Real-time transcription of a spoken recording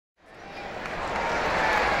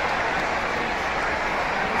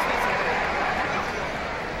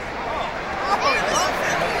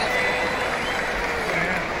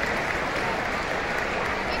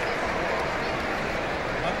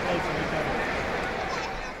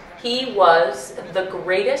He was the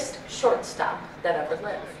greatest shortstop that ever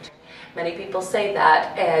lived. Many people say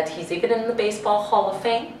that, and he's even in the Baseball Hall of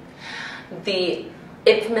Fame. The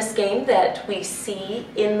infamous game that we see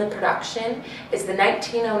in the production is the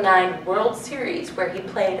 1909 World Series, where he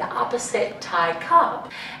played opposite Ty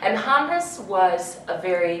Cobb. And Honus was a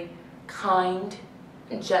very kind,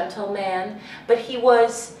 gentle man, but he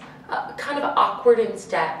was kind of awkward in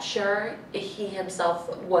stature. He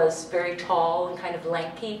himself was very tall and kind of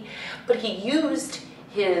lanky, but he used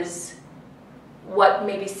his, what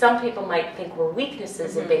maybe some people might think were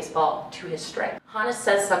weaknesses in baseball, to his strength. Honus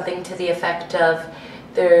says something to the effect of,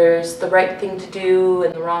 there's the right thing to do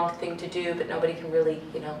and the wrong thing to do, but nobody can really,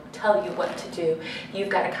 tell you what to do. You've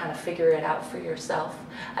got to kind of figure it out for yourself.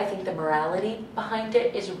 I think the morality behind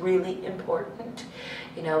it is really important.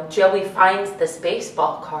 Joey finds this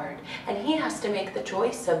baseball card and he has to make the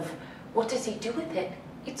choice of, what does he do with it?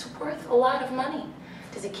 It's worth a lot of money.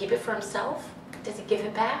 Does he keep it for himself? Does he give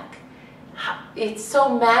it back? It's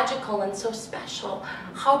so magical and so special.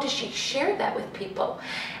 How does she share that with people?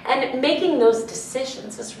 And making those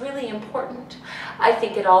decisions is really important. I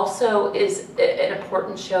think it also is an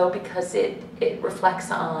important show because it reflects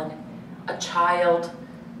on a child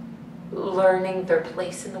learning their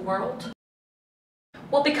place in the world.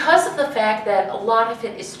 Well, because of the fact that a lot of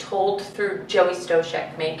it is told through Joey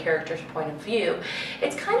Stoshek, main character's point of view,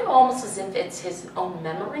 it's kind of almost as if it's his own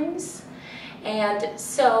memories. And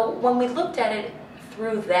so when we looked at it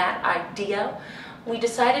through that idea, we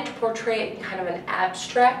decided to portray it in kind of an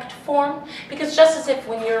abstract form, because just as if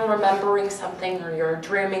when you're remembering something or you're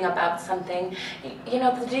dreaming about something,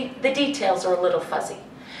 the details are a little fuzzy.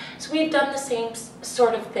 So we've done the same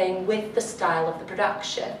sort of thing with the style of the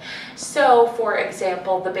production. So, for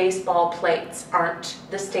example, the baseball plates aren't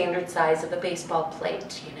the standard size of a baseball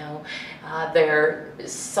plate, they're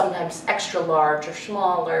sometimes extra large or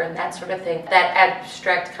smaller and that sort of thing. That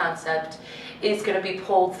abstract concept is going to be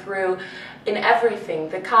pulled through in everything.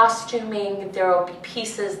 The costuming, there will be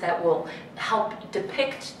pieces that will help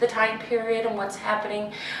depict the time period and what's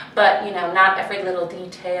happening, but not every little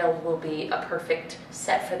detail will be a perfect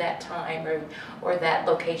set for that time or that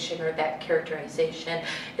location or that characterization.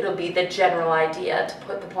 It'll be the general idea to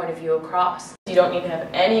put the point of view across. You don't need to have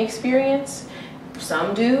any experience.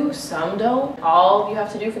 Some do, some don't. All you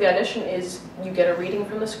have to do for the audition is you get a reading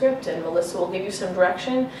from the script and Melissa will give you some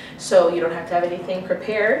direction, so you don't have to have anything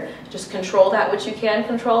prepared. Just control that which you can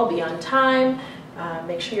control, be on time,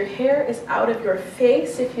 make sure your hair is out of your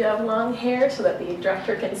face if you have long hair so that the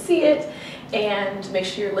director can see it, and make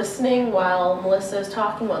sure you're listening while Melissa is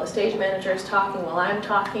talking, while the stage manager is talking, while I'm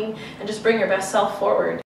talking, and just bring your best self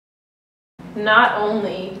forward. Not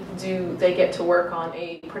only do they get to work on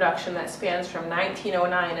a production that spans from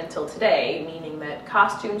 1909 until today, meaning that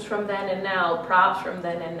costumes from then and now, props from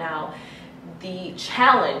then and now, the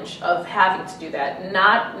challenge of having to do that,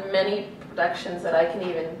 not many productions that I can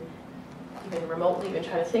even remotely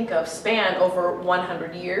try to think of span over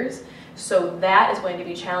 100 years. So that is going to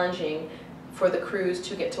be challenging for the crews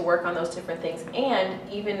to get to work on those different things. And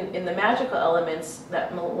even in the magical elements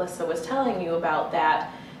that Melissa was telling you about,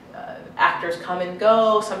 that actors come and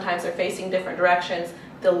go, sometimes they're facing different directions.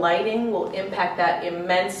 The lighting will impact that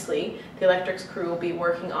immensely. The electrics crew will be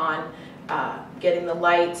working on getting the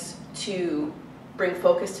lights to bring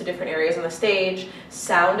focus to different areas on the stage.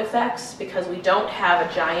 Sound effects, because we don't have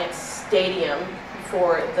a giant stadium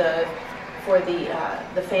for the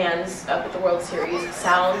fans up at the World Series.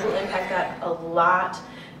 Sound will impact that a lot.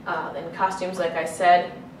 And costumes, like I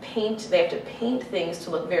said, they have to paint things to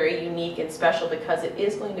look very unique and special because it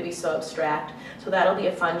is going to be so abstract. So that'll be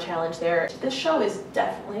a fun challenge there. This show is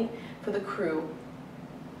definitely, for the crew,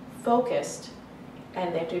 focused,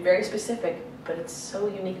 and they have to be very specific, but it's so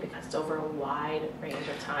unique because it's over a wide range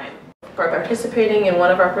of time. For participating in one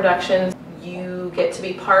of our productions, you get to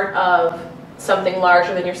be part of something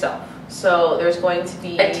larger than yourself. So there's going to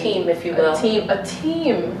be a team, if you will. A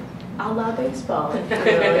team. A la baseball.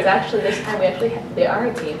 It's actually, this time they are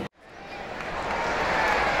a team.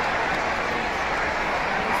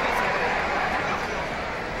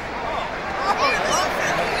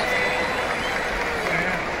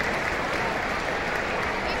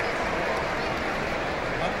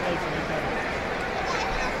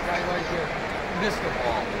 Right here. Missed the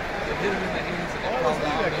ball.